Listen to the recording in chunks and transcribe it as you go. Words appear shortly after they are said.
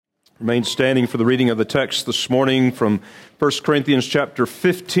Remain standing for the reading of the text this morning from 1 Corinthians chapter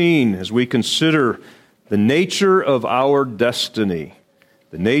 15 as we consider the nature of our destiny.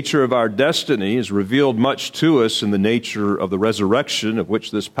 The nature of our destiny is revealed much to us in the nature of the resurrection, of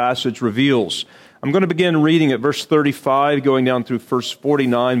which this passage reveals. I'm going to begin reading at verse 35, going down through verse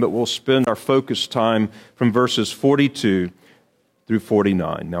 49, but we'll spend our focus time from verses 42 through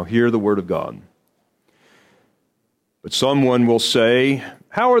 49. Now hear the word of God. But someone will say,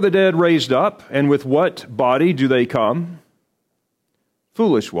 "How are the dead raised up, and with what body do they come?"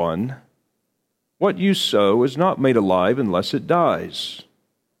 Foolish one, what you sow is not made alive unless it dies.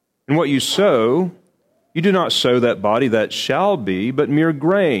 And what you sow, you do not sow that body that shall be, but mere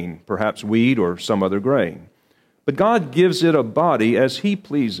grain, perhaps wheat or some other grain. But God gives it a body as He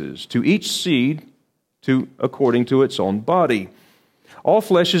pleases, to each seed according to its own body. All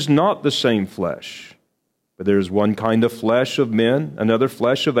flesh is not the same flesh. But there is one kind of flesh of men, another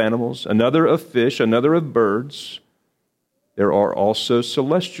flesh of animals, another of fish, another of birds. There are also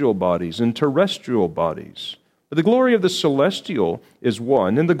celestial bodies and terrestrial bodies. But the glory of the celestial is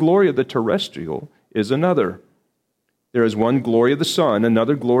one, and the glory of the terrestrial is another. There is one glory of the sun,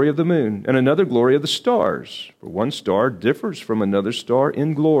 another glory of the moon, and another glory of the stars. For one star differs from another star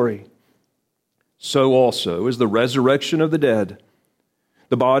in glory. So also is the resurrection of the dead.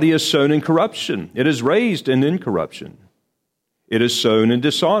 The body is sown in corruption. It is raised in incorruption. It is sown in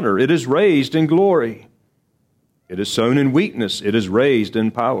dishonor. It is raised in glory. It is sown in weakness. It is raised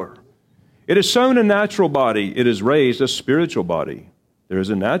in power. It is sown a natural body. It is raised a spiritual body. There is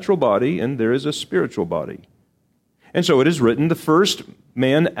a natural body and there is a spiritual body. And so it is written, the first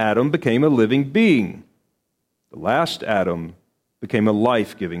man, Adam, became a living being. The last Adam became a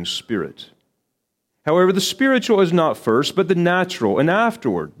life-giving spirit. However, the spiritual is not first, but the natural, and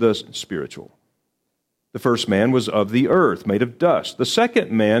afterward the spiritual. The first man was of the earth, made of dust. The second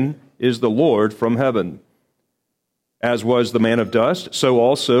man is the Lord from heaven. As was the man of dust, so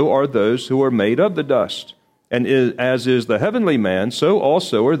also are those who are made of the dust. And as is the heavenly man, so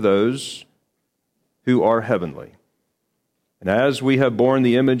also are those who are heavenly. And as we have borne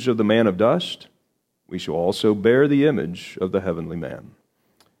the image of the man of dust, we shall also bear the image of the heavenly man.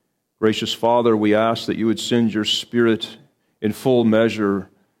 Gracious Father, we ask that you would send your Spirit in full measure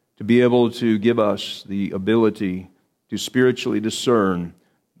to be able to give us the ability to spiritually discern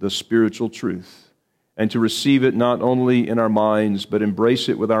the spiritual truth and to receive it not only in our minds but embrace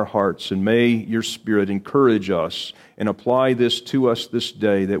it with our hearts. And may your Spirit encourage us and apply this to us this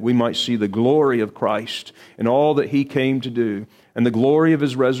day that we might see the glory of Christ and all that He came to do and the glory of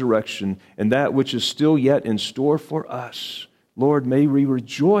His resurrection and that which is still yet in store for us. Lord, may we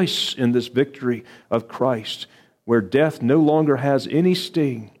rejoice in this victory of Christ, where death no longer has any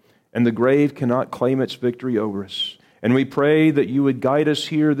sting and the grave cannot claim its victory over us. And we pray that you would guide us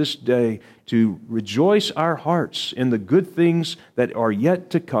here this day to rejoice our hearts in the good things that are yet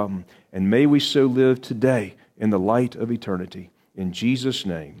to come. And may we so live today in the light of eternity. In Jesus'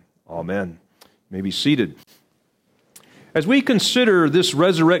 name, amen. You may be seated. As we consider this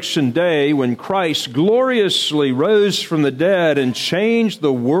resurrection day when Christ gloriously rose from the dead and changed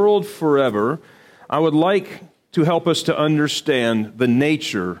the world forever, I would like to help us to understand the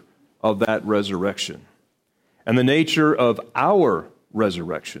nature of that resurrection and the nature of our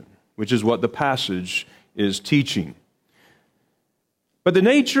resurrection, which is what the passage is teaching. But the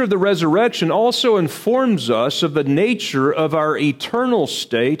nature of the resurrection also informs us of the nature of our eternal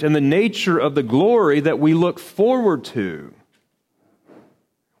state and the nature of the glory that we look forward to.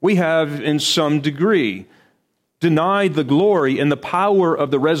 We have, in some degree, denied the glory and the power of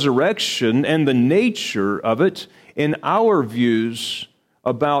the resurrection and the nature of it in our views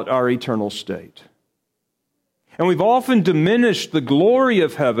about our eternal state. And we've often diminished the glory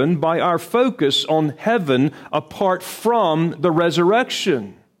of heaven by our focus on heaven apart from the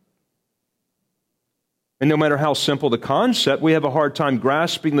resurrection. And no matter how simple the concept, we have a hard time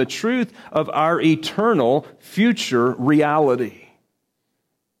grasping the truth of our eternal future reality.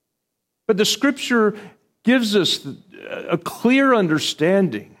 But the Scripture gives us a clear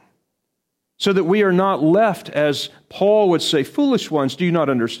understanding so that we are not left, as Paul would say, foolish ones, do you not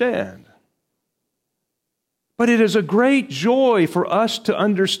understand? But it is a great joy for us to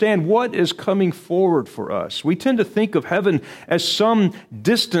understand what is coming forward for us. We tend to think of heaven as some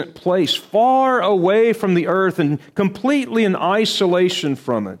distant place, far away from the earth and completely in isolation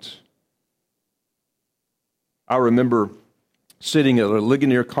from it. I remember sitting at a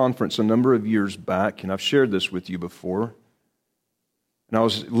Ligonier conference a number of years back, and I've shared this with you before. And I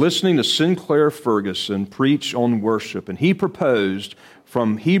was listening to Sinclair Ferguson preach on worship, and he proposed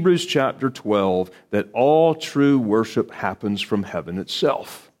from Hebrews chapter 12 that all true worship happens from heaven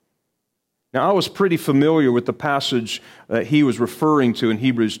itself. Now, I was pretty familiar with the passage that he was referring to in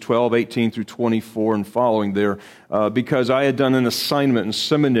Hebrews 12, 18 through 24 and following there, because I had done an assignment in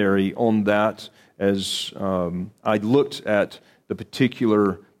seminary on that as I looked at the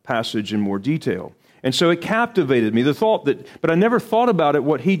particular passage in more detail. And so it captivated me, the thought that, but I never thought about it,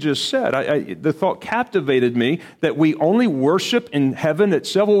 what he just said. The thought captivated me that we only worship in heaven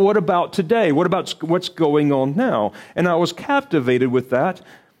itself. Well, what about today? What about what's going on now? And I was captivated with that.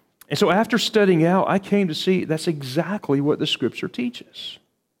 And so after studying out, I came to see that's exactly what the Scripture teaches.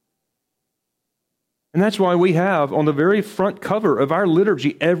 And that's why we have on the very front cover of our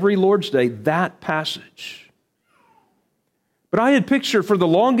liturgy every Lord's Day that passage. But I had pictured for the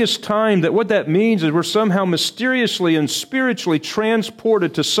longest time that what that means is we're somehow mysteriously and spiritually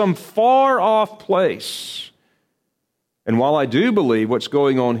transported to some far-off place. And while I do believe what's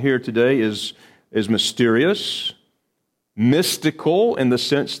going on here today is mysterious, mystical in the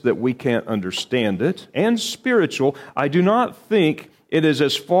sense that we can't understand it, and spiritual, I do not think it is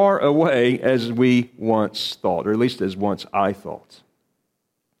as far away as we once thought, or at least as once I thought.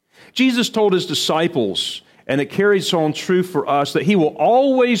 Jesus told his disciples, and it carries on true for us, that he will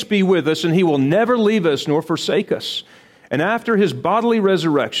always be with us and he will never leave us nor forsake us. And after his bodily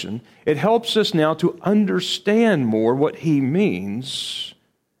resurrection, it helps us now to understand more what he means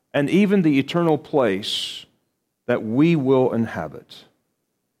and even the eternal place that we will inhabit.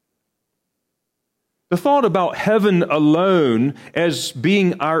 The thought about heaven alone as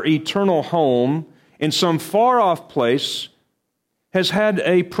being our eternal home in some far-off place has had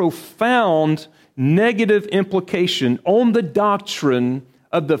a profound negative implication on the doctrine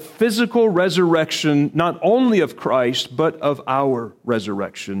of the physical resurrection, not only of Christ, but of our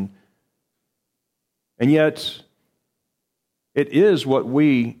resurrection. And yet, it is what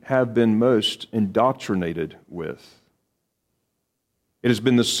we have been most indoctrinated with. It has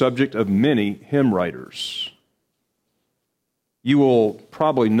been the subject of many hymn writers. You will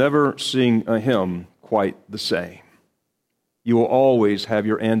probably never sing a hymn quite the same. You will always have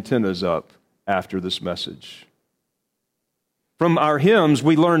your antennas up after this message. From our hymns,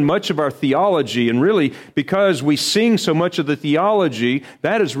 we learn much of our theology, and really, because we sing so much of the theology,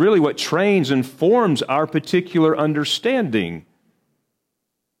 that is really what trains and forms our particular understanding,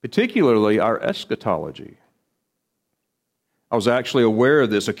 particularly our eschatology. I was actually aware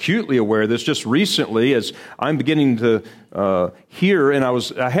of this, acutely aware of this, just recently as I'm beginning to hear, and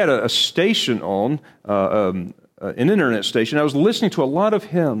I had a station on, an internet station. I was listening to a lot of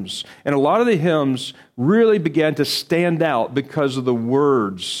hymns, and a lot of the hymns really began to stand out because of the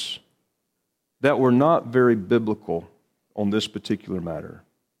words that were not very biblical on this particular matter.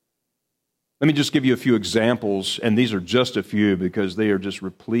 Let me just give you a few examples, and these are just a few because they are just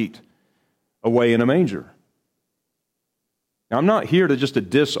replete. Away in a Manger. Now, I'm not here to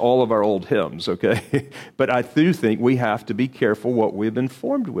diss all of our old hymns, okay? But I do think we have to be careful what we've been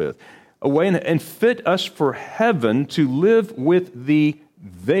formed with. Away and fit us for heaven to live with thee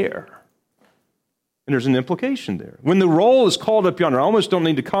there. And there's an implication there. When the roll is called up yonder, I almost don't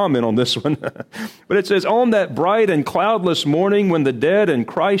need to comment on this one, but it says, on that bright and cloudless morning when the dead in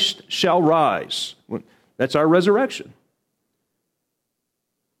Christ shall rise. That's our resurrection.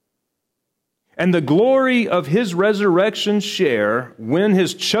 And the glory of his resurrection share when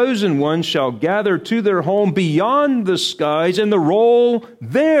his chosen ones shall gather to their home beyond the skies, and the roll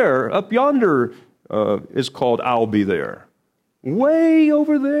there, up yonder, is called I'll Be There. Way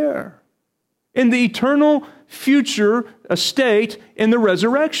over there. In the eternal future estate in the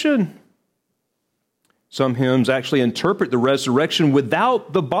resurrection. Some hymns actually interpret the resurrection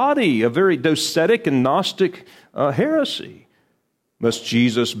without the body, a very docetic and Gnostic heresy. Must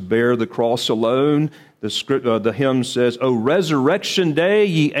Jesus bear the cross alone? The hymn says, O resurrection day,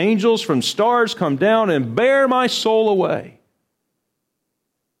 ye angels from stars come down and bear my soul away.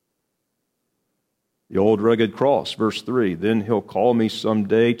 The old rugged cross, verse 3, then he'll call me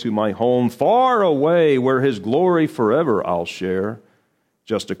someday to my home far away where his glory forever I'll share.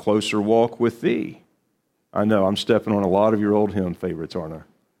 Just a closer walk with thee. I know, I'm stepping on a lot of your old hymn favorites, aren't I?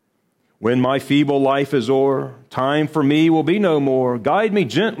 When my feeble life is o'er, time for me will be no more. Guide me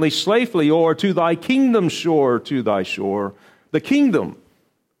gently, safely o'er to thy kingdom shore, to thy shore. The kingdom,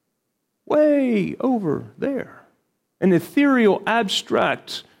 way over there. An ethereal,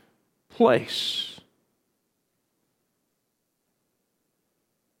 abstract place.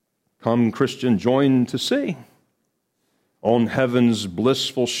 Come, Christian, join to sing. On heaven's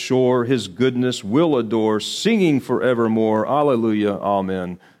blissful shore, his goodness will adore, singing forevermore. Alleluia,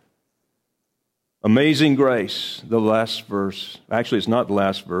 amen. Amazing grace, the last verse. Actually, it's not the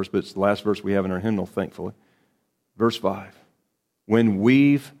last verse, but it's the last verse we have in our hymnal, thankfully. Verse 5. When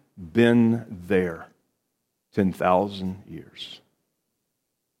we've been there 10,000 years.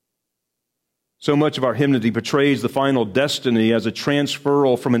 So much of our hymnody portrays the final destiny as a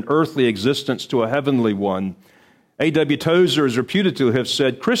transferal from an earthly existence to a heavenly one. A.W. Tozer is reputed to have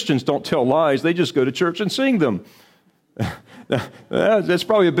said, Christians don't tell lies, they just go to church and sing them. That's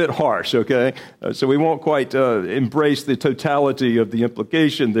probably a bit harsh, okay? So we won't quite embrace the totality of the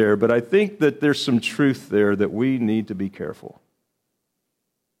implication there, but I think that there's some truth there that we need to be careful.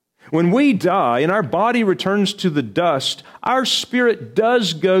 When we die and our body returns to the dust, our spirit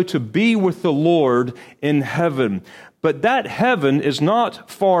does go to be with the Lord in heaven. But that heaven is not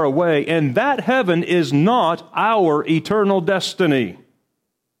far away, and that heaven is not our eternal destiny.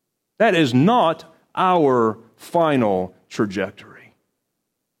 That is not our final trajectory.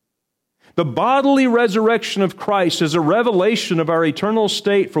 The bodily resurrection of Christ is a revelation of our eternal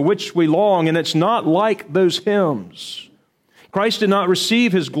state for which we long, and it's not like those hymns. Christ did not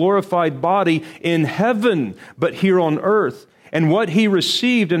receive his glorified body in heaven, but here on earth. And what he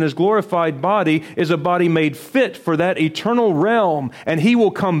received in his glorified body is a body made fit for that eternal realm, and he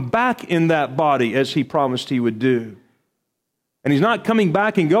will come back in that body as he promised he would do. And he's not coming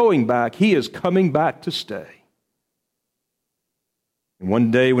back and going back, he is coming back to stay. And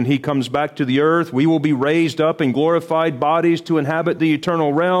one day when he comes back to the earth, we will be raised up in glorified bodies to inhabit the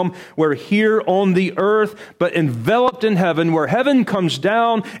eternal realm. We're here on the earth, but enveloped in heaven, where heaven comes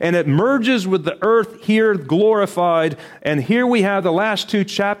down and it merges with the earth here glorified. And here we have the last two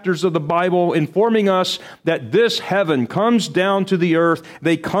chapters of the Bible informing us that this heaven comes down to the earth.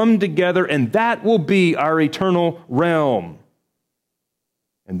 They come together, and that will be our eternal realm.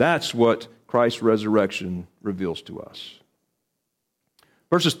 And that's what Christ's resurrection reveals to us.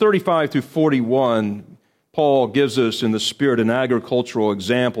 Verses 35 through 41, Paul gives us in the Spirit an agricultural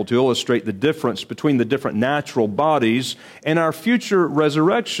example to illustrate the difference between the different natural bodies and our future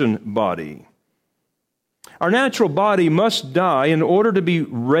resurrection body. Our natural body must die in order to be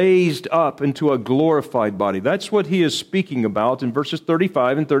raised up into a glorified body. That's what he is speaking about in verses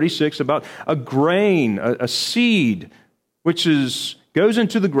 35 and 36, about a grain, a seed, which goes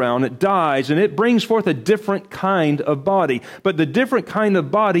into the ground, it dies, and it brings forth a different kind of body. But the different kind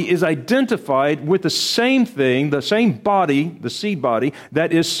of body is identified with the same thing, the same body, the seed body,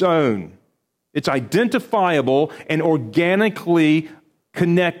 that is sown. It's identifiable and organically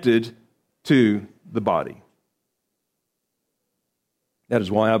connected to the body. That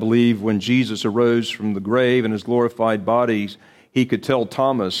is why I believe when Jesus arose from the grave in his glorified bodies, he could tell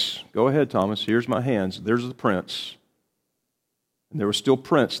Thomas, "Go ahead, Thomas, here's my hands, there's the prints." And there were still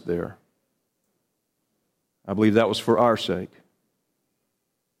prints there. I believe that was for our sake.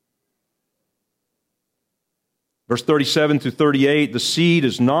 Verse 37 through 38, the seed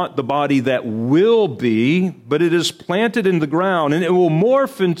is not the body that will be, but it is planted in the ground, and it will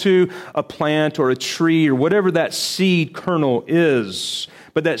morph into a plant or a tree or whatever that seed kernel is.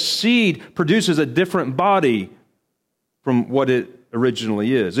 But that seed produces a different body from what it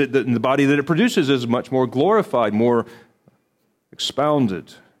originally is. The body that it produces is much more glorified, more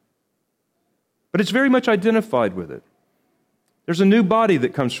expounded. But it's very much identified with it. There's a new body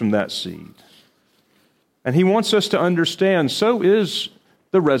that comes from that seed. And he wants us to understand, so is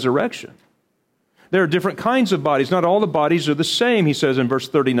the resurrection. There are different kinds of bodies. Not all the bodies are the same. He says in verse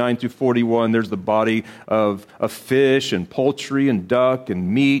 39 through 41, there's the body of fish and poultry and duck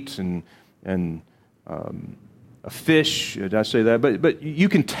and meat and a fish. Did I say that? But you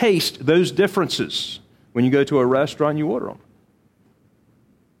can taste those differences when you go to a restaurant and you order them.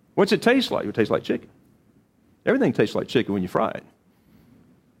 What's it taste like? It tastes like chicken. Everything tastes like chicken when you fry it.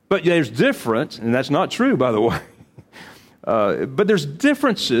 But there's difference, and that's not true, by the way. But there's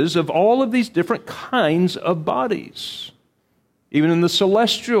differences of all of these different kinds of bodies, even in the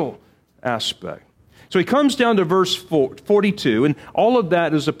celestial aspect. So he comes down to verse 42, and all of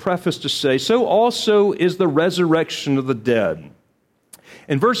that is a preface to say, so also is the resurrection of the dead.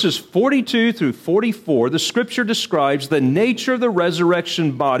 In verses 42 through 44, the Scripture describes the nature of the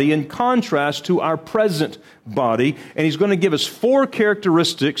resurrection body in contrast to our present body, and he's going to give us 4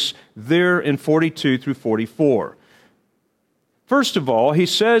 characteristics there in 42 through 44. First of all, he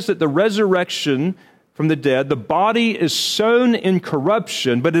says that the resurrection from the dead, the body is sown in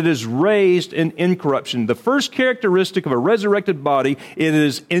corruption, but it is raised in incorruption. The first characteristic of a resurrected body, it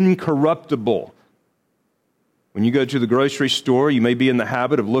is incorruptible. When you go to the grocery store, you may be in the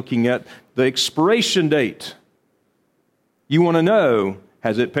habit of looking at the expiration date. You want to know,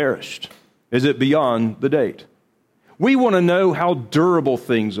 has it perished? Is it beyond the date? We want to know how durable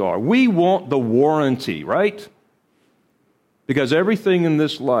things are. We want the warranty, right? Because everything in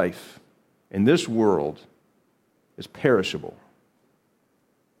this life, in this world, is perishable.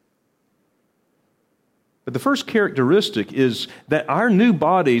 But the first characteristic is that our new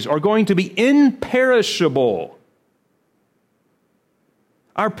bodies are going to be imperishable.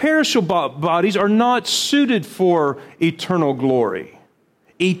 Our perishable bodies are not suited for eternal glory,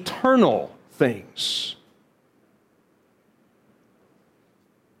 eternal things.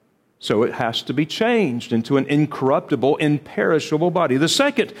 So it has to be changed into an incorruptible, imperishable body. The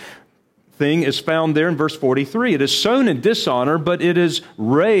second thing is found there in verse 43. It is sown in dishonor, but it is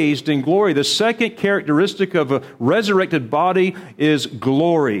raised in glory. The second characteristic of a resurrected body is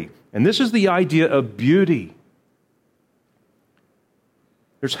glory. And this is the idea of beauty.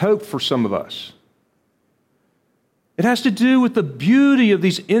 There's hope for some of us. It has to do with the beauty of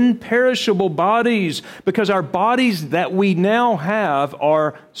these imperishable bodies, because our bodies that we now have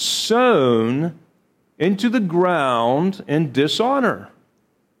are sown into the ground in dishonor.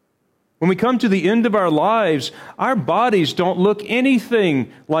 When we come to the end of our lives, our bodies don't look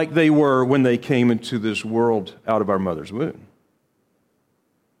anything like they were when they came into this world out of our mother's womb.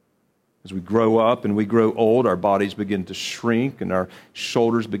 As we grow up and we grow old, our bodies begin to shrink and our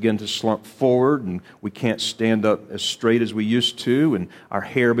shoulders begin to slump forward and we can't stand up as straight as we used to, and our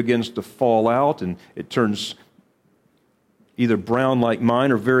hair begins to fall out and it turns either brown like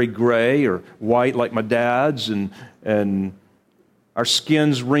mine or very gray or white like my dad's, and our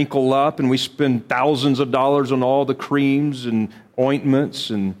skins wrinkle up and we spend thousands of dollars on all the creams and ointments,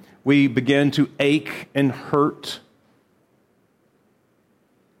 and we begin to ache and hurt.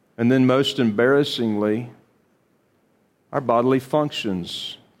 And then most embarrassingly, our bodily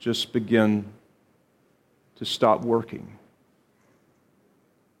functions just begin to stop working.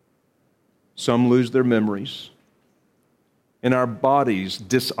 Some lose their memories, and our bodies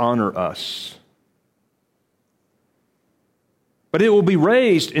dishonor us. But it will be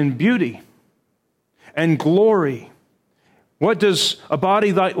raised in beauty and glory. What does a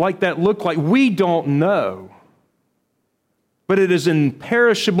body like that look like? We don't know. But it is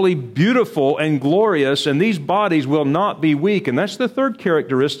imperishably beautiful and glorious, and these bodies will not be weak. And that's the third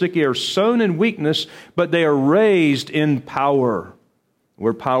characteristic. They are sown in weakness, but they are raised in power. The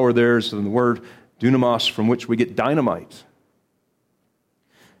word power there is the word dunamos, from which we get dynamite.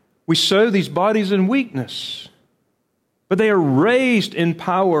 We sow these bodies in weakness, but they are raised in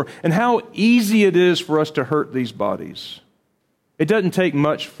power. And how easy it is for us to hurt these bodies. It doesn't take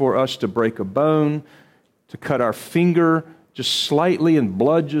much for us to break a bone, to cut our finger just slightly, and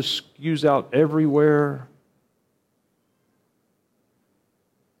blood just spews out everywhere.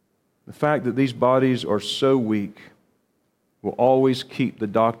 The fact that these bodies are so weak will always keep the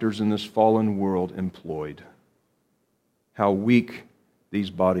doctors in this fallen world employed. How weak these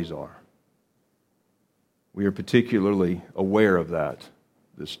bodies are. We are particularly aware of that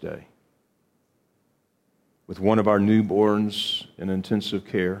this day. With one of our newborns in intensive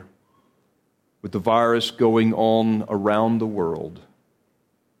care, with the virus going on around the world,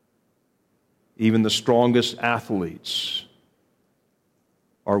 even the strongest athletes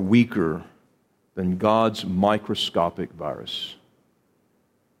are weaker than God's microscopic virus.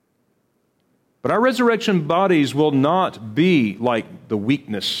 But our resurrection bodies will not be like the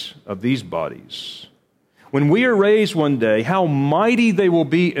weakness of these bodies. When we are raised one day, how mighty they will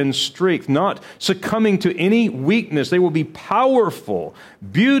be in strength, not succumbing to any weakness. They will be powerful,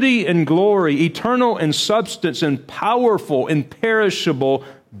 beauty and glory, eternal in substance, and powerful, imperishable,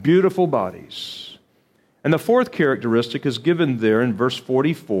 beautiful bodies. And the fourth characteristic is given there in verse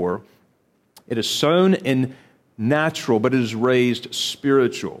 44. It is sown in natural, but it is raised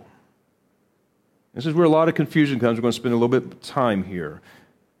spiritual. This is where a lot of confusion comes. We're going to spend a little bit of time here.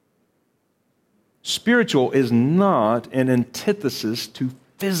 Spiritual is not an antithesis to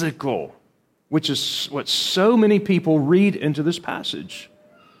physical, which is what so many people read into this passage.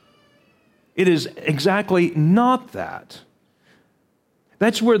 It is exactly not that.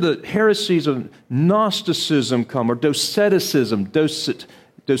 That's where the heresies of Gnosticism come, or Doceticism.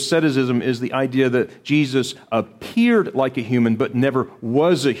 Doceticism is the idea that Jesus appeared like a human but never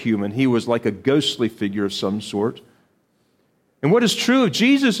was a human. He was like a ghostly figure of some sort. And what is true of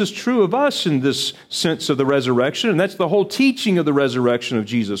Jesus is true of us in this sense of the resurrection, and that's the whole teaching of the resurrection of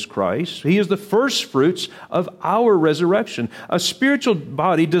Jesus Christ. He is the first fruits of our resurrection. A spiritual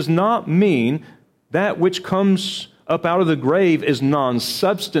body does not mean that which comes up out of the grave is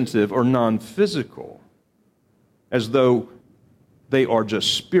non-substantive or non-physical, as though they are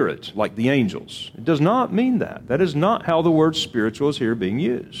just spirit, like the angels. It does not mean that. That is not how the word spiritual is here being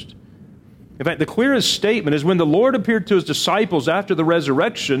used. In fact, the clearest statement is when the Lord appeared to his disciples after the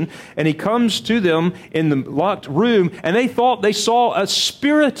resurrection, and he comes to them in the locked room, and they thought they saw a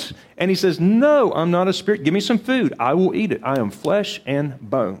spirit. And he says, "No, I'm not a spirit. Give me some food. I will eat it. I am flesh and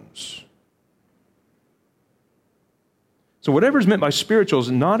bones." So whatever is meant by spiritual is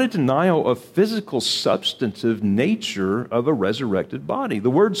not a denial of physical, substantive nature of a resurrected body.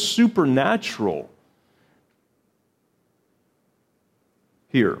 The word supernatural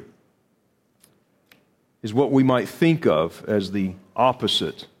here is what we might think of as the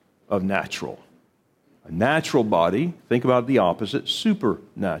opposite of natural. A natural body, think about the opposite,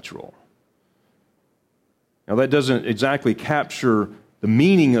 supernatural. Now that doesn't exactly capture the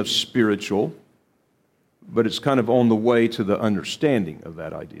meaning of spiritual, but it's kind of on the way to the understanding of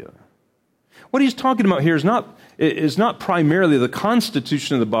that idea. What he's talking about here is not primarily the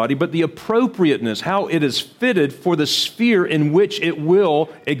constitution of the body, but the appropriateness, how it is fitted for the sphere in which it will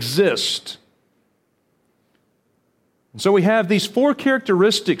exist. And so we have these four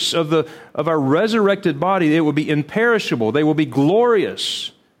characteristics of our resurrected body. They will be imperishable, they will be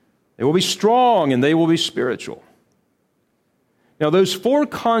glorious, they will be strong, and they will be spiritual. Now, those four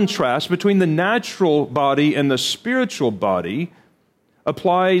contrasts between the natural body and the spiritual body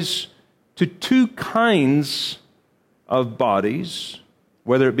applies to two kinds of bodies,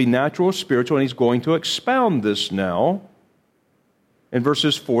 whether it be natural or spiritual, and he's going to expound this now in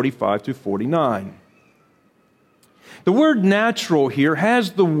verses 45 to 49. The word natural here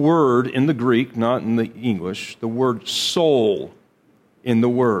has the word in the Greek, not in the English, the word soul in the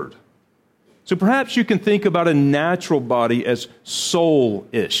word. So perhaps you can think about a natural body as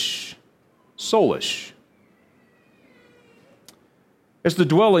soul-ish, soulish. It's the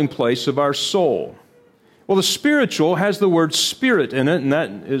dwelling place of our soul. Well, the spiritual has the word spirit in it, and that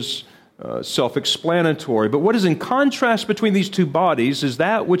is self-explanatory. But what is in contrast between these two bodies is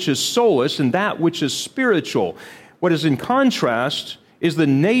that which is soulish and that which is spiritual. What is in contrast is the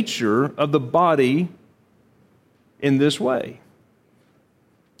nature of the body in this way.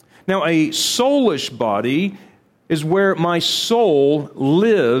 Now, a soulish body is where my soul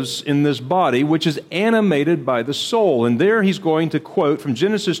lives in this body, which is animated by the soul. And there he's going to quote from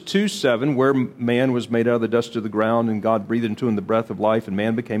Genesis 2:7, where man was made out of the dust of the ground, and God breathed into him the breath of life, and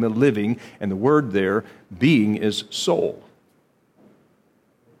man became a living. And the word there, being, is soul.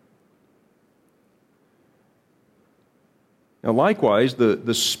 Now, likewise,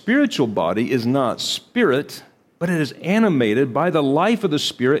 the spiritual body is not spirit, but it is animated by the life of the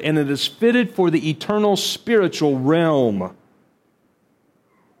Spirit, and it is fitted for the eternal spiritual realm.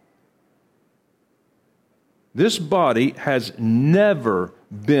 This body has never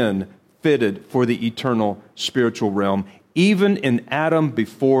been fitted for the eternal spiritual realm. Even in Adam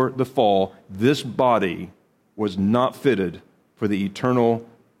before the fall, this body was not fitted for the eternal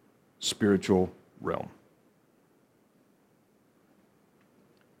spiritual realm.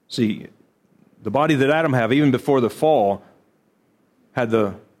 See, the body that Adam had, even before the fall, had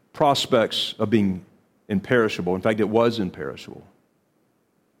the prospects of being imperishable. In fact, it was imperishable.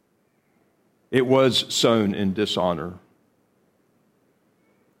 It was sown in dishonor.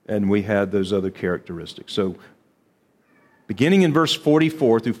 And we had those other characteristics. So, beginning in verse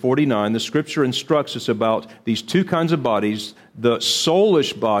 44 through 49, the Scripture instructs us about these two kinds of bodies, the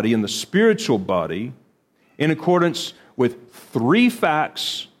soulish body and the spiritual body, in accordance with three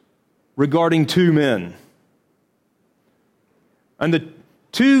facts regarding two men. And the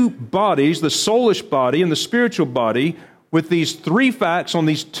two bodies, the soulish body and the spiritual body, with these three facts on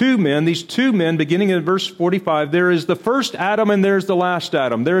these two men, beginning in verse 45, there is the first Adam and there's the last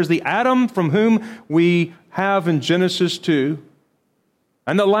Adam. There is the Adam from whom we have in Genesis 2,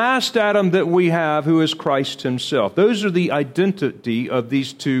 and the last Adam that we have, who is Christ himself. Those are the identity of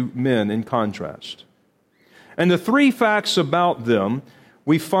these two men in contrast. And the three facts about them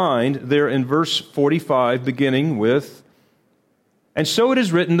we find there in verse 45, beginning with, and so it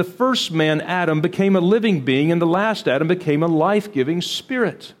is written, the first man, Adam, became a living being, and the last Adam became a life-giving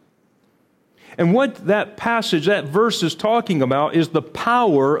spirit. And what that passage, that verse is talking about is the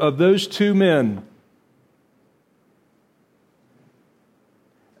power of those two men.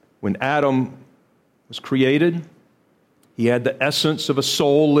 When Adam was created, he had the essence of a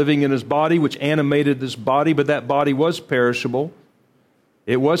soul living in his body, which animated this body, but that body was perishable.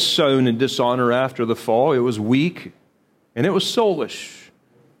 It was sown in dishonor after the fall. It was weak, and it was soulish.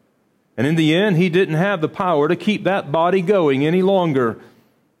 And in the end, he didn't have the power to keep that body going any longer.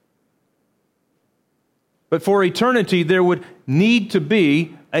 But for eternity, there would need to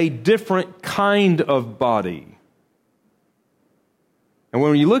be a different kind of body. And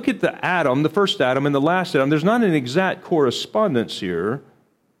when you look at the Adam, the first Adam and the last Adam, there's not an exact correspondence here.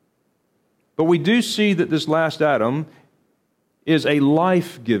 But we do see that this last Adam is a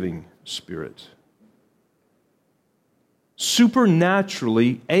life-giving spirit,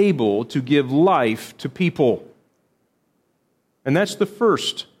 supernaturally able to give life to people. And that's the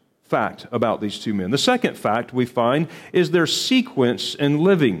first fact about these two men. The second fact we find is their sequence in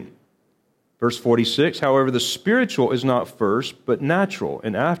living. Verse 46, however, the spiritual is not first, but natural,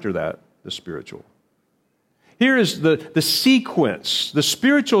 and after that, the spiritual. Here is the sequence. The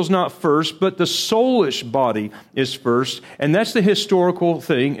spiritual is not first, but the soulish body is first, and that's the historical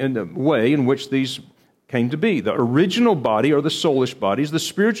thing and the way in which these came to be. The original body, or the soulish bodies, the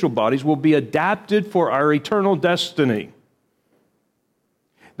spiritual bodies, will be adapted for our eternal destiny.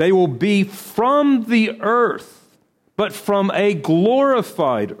 They will be from the earth, but from a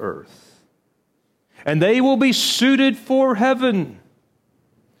glorified earth. And they will be suited for heaven.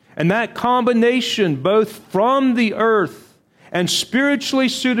 And that combination, both from the earth and spiritually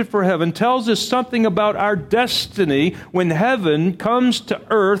suited for heaven, tells us something about our destiny when heaven comes to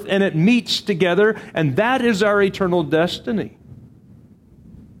earth and it meets together, and that is our eternal destiny.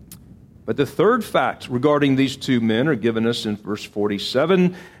 But the third fact regarding these two men are given us in verse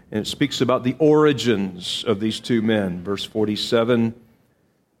 47, and it speaks about the origins of these two men. Verse 47,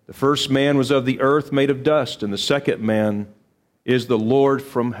 the first man was of the earth, made of dust, and the second man is the Lord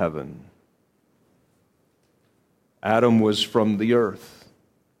from heaven. Adam was from the earth.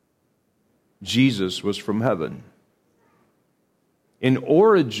 Jesus was from heaven. In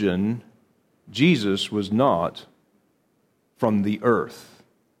origin, Jesus was not from the earth.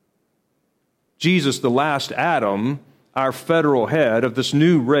 Jesus, the last Adam, our federal head of this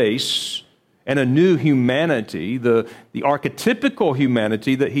new race and a new humanity, the archetypical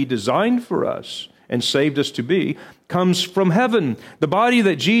humanity that He designed for us and saved us to be, comes from heaven. The body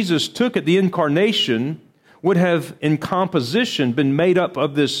that Jesus took at the incarnation would have, in composition, been made up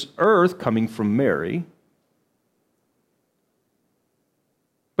of this earth coming from Mary,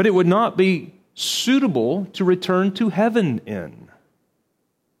 but it would not be suitable to return to heaven in.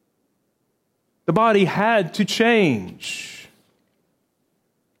 The body had to change.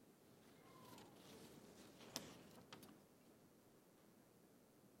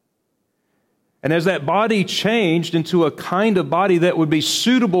 And as that body changed into a kind of body that would be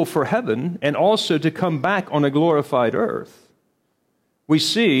suitable for heaven and also to come back on a glorified earth, we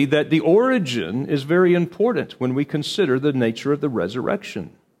see that the origin is very important when we consider the nature of the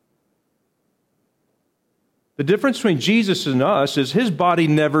resurrection. The difference between Jesus and us is His body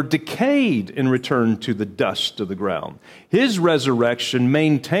never decayed and returned to the dust of the ground. His resurrection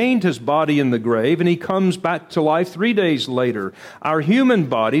maintained His body in the grave, and He comes back to life 3 days later. Our human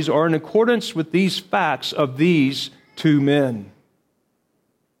bodies are in accordance with these facts of these two men.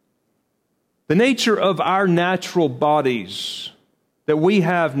 The nature of our natural bodies that we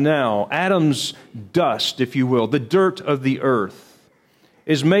have now, Adam's dust, if you will, the dirt of the earth,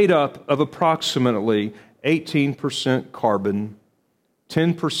 is made up of approximately 18% carbon,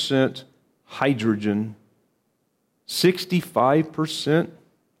 10% hydrogen, 65%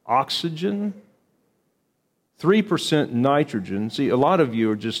 oxygen, 3% nitrogen. See, a lot of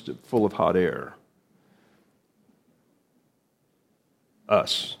you are just full of hot air.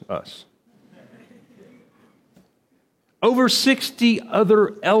 Us. Over 60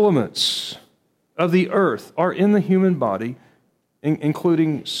 other elements of the earth are in the human body,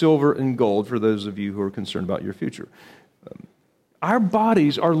 including silver and gold, for those of you who are concerned about your future. Our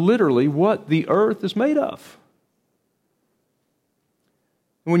bodies are literally what the earth is made of.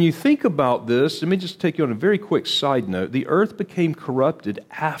 When you think about this, let me just take you on a very quick side note. The earth became corrupted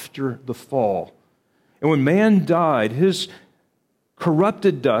after the fall. And when man died, his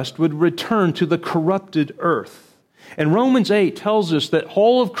corrupted dust would return to the corrupted earth. And Romans 8 tells us that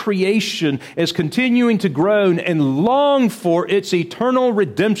all of creation is continuing to groan and long for its eternal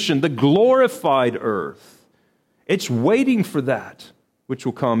redemption, the glorified earth. It's waiting for that, which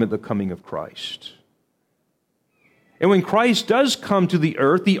will come at the coming of Christ. And when Christ does come to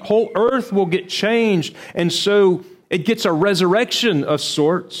the whole earth will get changed, and so it gets a resurrection of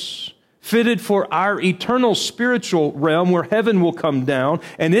sorts, fitted for our eternal spiritual realm where heaven will come down,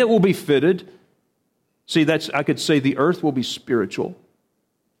 and it will be fitted. See, I could say the earth will be spiritual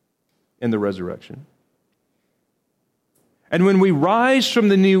in the resurrection. And when we rise from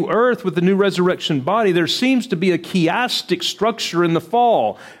the new earth with the new resurrection body, there seems to be a chiastic structure in the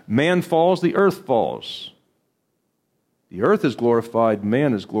fall. Man falls, the earth falls. The earth is glorified,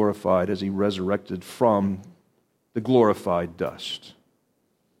 man is glorified as he resurrected from the glorified dust.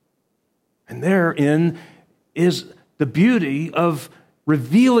 And therein is the beauty of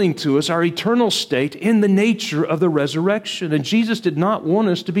revealing to us our eternal state in the nature of the resurrection. And Jesus did not want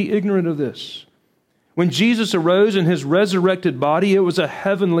us to be ignorant of this. When Jesus arose in his resurrected body, it was a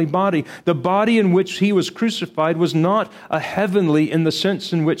heavenly body. The body in which he was crucified was not a heavenly in the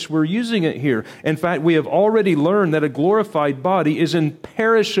sense in which we're using it here. In fact, we have already learned that a glorified body is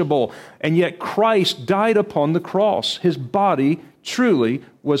imperishable, and yet Christ died upon the cross. His body truly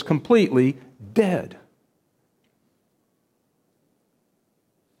was completely dead.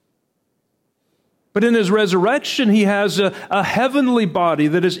 But in his resurrection, he has a heavenly body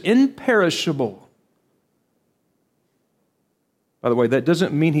that is imperishable. By the way, that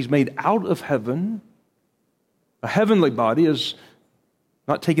doesn't mean he's made out of heaven. A heavenly body is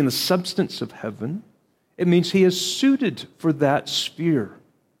not taking the substance of heaven. It means he is suited for that sphere.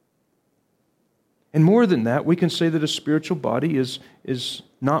 And more than that, we can say that a spiritual body is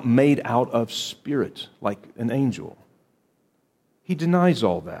not made out of spirit like an angel. He denies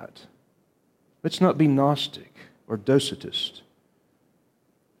all that. Let's not be Gnostic or Docetist.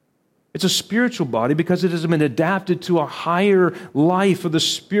 It's a spiritual body because it has been adapted to a higher life of the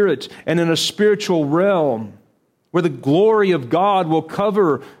Spirit and in a spiritual realm where the glory of God will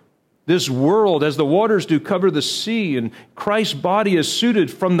cover this world as the waters do cover the sea. And Christ's body is suited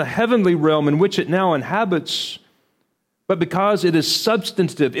from the heavenly realm in which it now inhabits. But because it is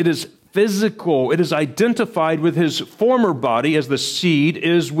substantive, it is physical, it is identified with his former body as the seed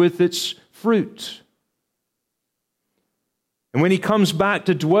is with its fruit. And when he comes back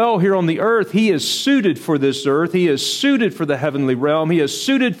to dwell here on the earth, he is suited for this earth. He is suited for the heavenly realm. He is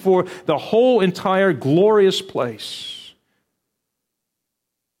suited for the whole entire glorious place.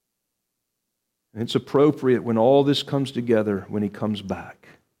 And it's appropriate when all this comes together when he comes back.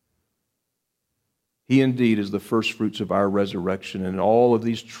 He indeed is the first fruits of our resurrection. And in all of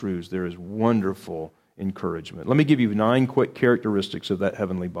these truths, there is wonderful encouragement. Let me give you 9 quick characteristics of that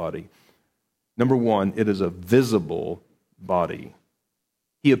heavenly body. Number 1, it is a visible body.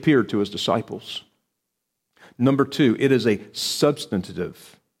 He appeared to his disciples. Number 2, it is a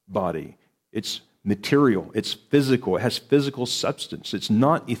substantive body. It's material. It's physical. It has physical substance. It's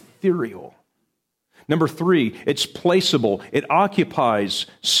not ethereal. Number 3, it's placeable. It occupies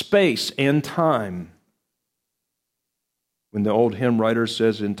space and time. When the old hymn writer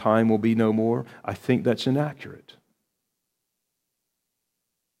says, "In time will be no more," I think that's inaccurate.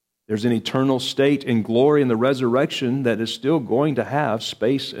 There's an eternal state in glory in the resurrection that is still going to have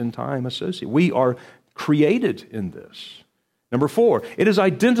space and time associated. We are created in this. Number 4, it is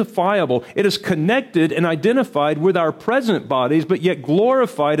identifiable. It is connected and identified with our present bodies, but yet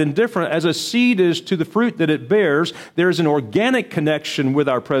glorified and different as a seed is to the fruit that it bears. There is an organic connection with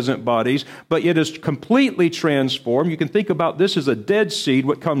our present bodies, but it is completely transformed. You can think about this as a dead seed.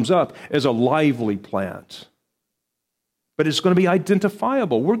 What comes up as a lively plant. But it's going to be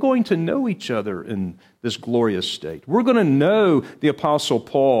identifiable. We're going to know each other in this glorious state. We're going to know the Apostle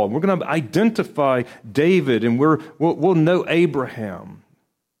Paul. We're going to identify David, and we'll know Abraham.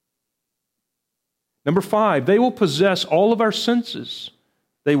 Number 5, they will possess all of our senses.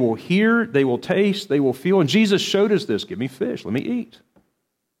 They will hear, they will taste, they will feel. And Jesus showed us this. Give me fish, let me eat.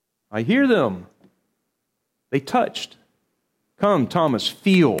 I hear them. They touched. Come, Thomas,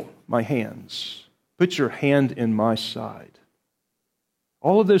 feel my hands. Put your hand in my side.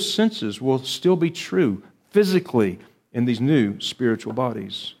 All of those senses will still be true physically in these new spiritual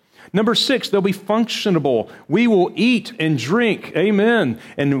bodies. Number 6, they'll be functionable. We will eat and drink. Amen.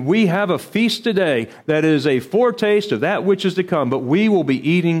 And we have a feast today that is a foretaste of that which is to come, but we will be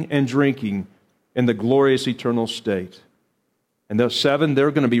eating and drinking in the glorious eternal state. And those 7,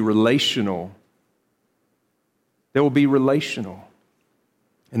 they're going to be relational. They will be relational.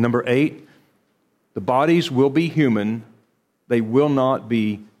 And number 8, the bodies will be human. They will not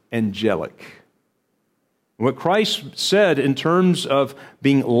be angelic. What Christ said in terms of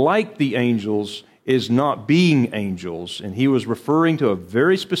being like the angels is not being angels. And he was referring to a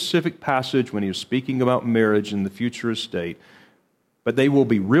very specific passage when he was speaking about marriage in the future state. But they will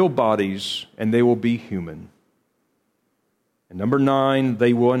be real bodies and they will be human. And number 9,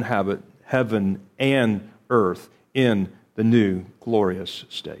 they will inhabit heaven and earth in the new glorious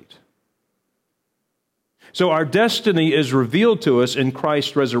state. So our destiny is revealed to us in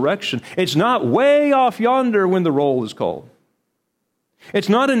Christ's resurrection. It's not way off yonder when the roll is called. It's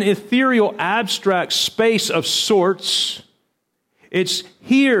not an ethereal, abstract space of sorts. It's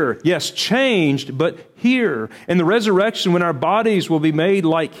here, yes, changed, but here. In the resurrection, when our bodies will be made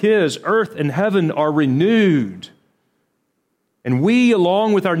like His, earth and heaven are renewed. And we,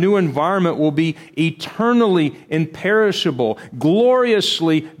 along with our new environment, will be eternally imperishable,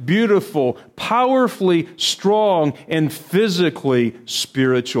 gloriously beautiful, powerfully strong, and physically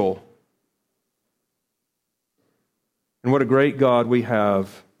spiritual. And what a great God we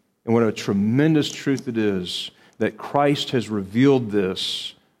have And what a tremendous truth it is that Christ has revealed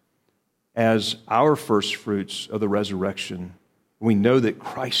this as our first fruits of the resurrection. We know that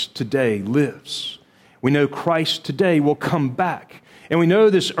Christ today lives. We know Christ today will come back. And we know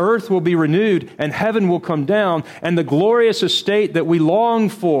this earth will be renewed and heaven will come down, and the glorious estate that we long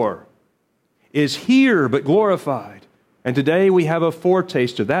for is here but glorified. And today we have a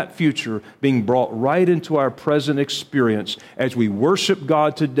foretaste of that future being brought right into our present experience as we worship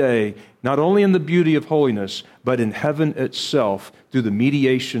God today, not only in the beauty of holiness, but in heaven itself through the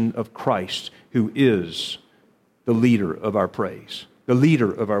mediation of Christ, who is the leader of our praise, the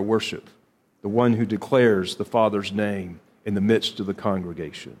leader of our worship, the one who declares the Father's name in the midst of the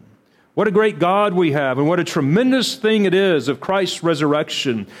congregation. What a great God we have, and what a tremendous thing it is of Christ's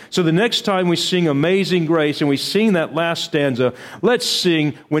resurrection. So the next time we sing Amazing Grace and we sing that last stanza, let's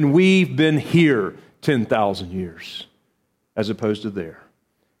sing When We've Been Here 10,000 years, as opposed to there.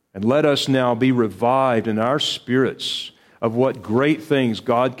 And let us now be revived in our spirits of what great things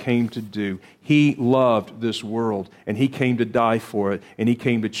God came to do. He loved this world, and He came to die for it, and He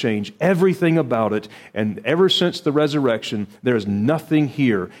came to change everything about it. And ever since the resurrection, there is nothing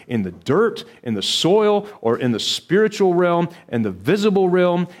here in the dirt, in the soil, or in the spiritual realm, and the visible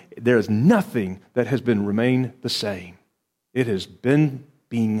realm. There is nothing that has been remained the same. It has been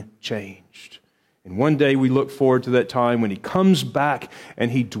being changed. And one day we look forward to that time when He comes back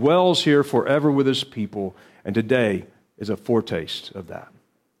and He dwells here forever with His people. And today is a foretaste of that.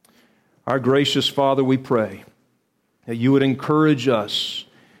 Our gracious Father, we pray that You would encourage us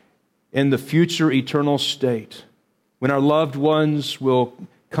in the future eternal state when our loved ones will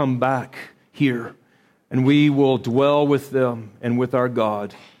come back here and we will dwell with them and with our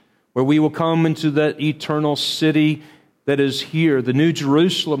God, where we will come into that eternal city that is here, the new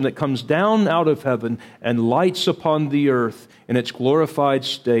Jerusalem that comes down out of heaven and lights upon the earth in its glorified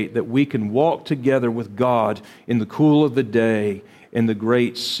state, that we can walk together with God in the cool of the day in the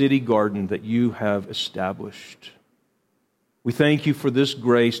great city garden that You have established. We thank You for this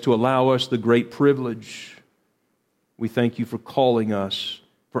grace to allow us the great privilege. We thank You for calling us,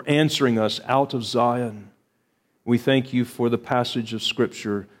 for answering us out of Zion. We thank You for the passage of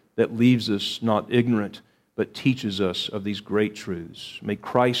Scripture that leaves us not ignorant, but teaches us of these great truths. May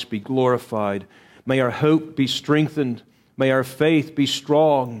Christ be glorified. May our hope be strengthened. May our faith be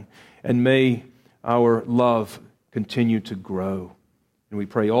strong. And may our love continue to grow. And we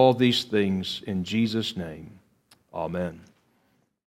pray all these things in Jesus' name. Amen.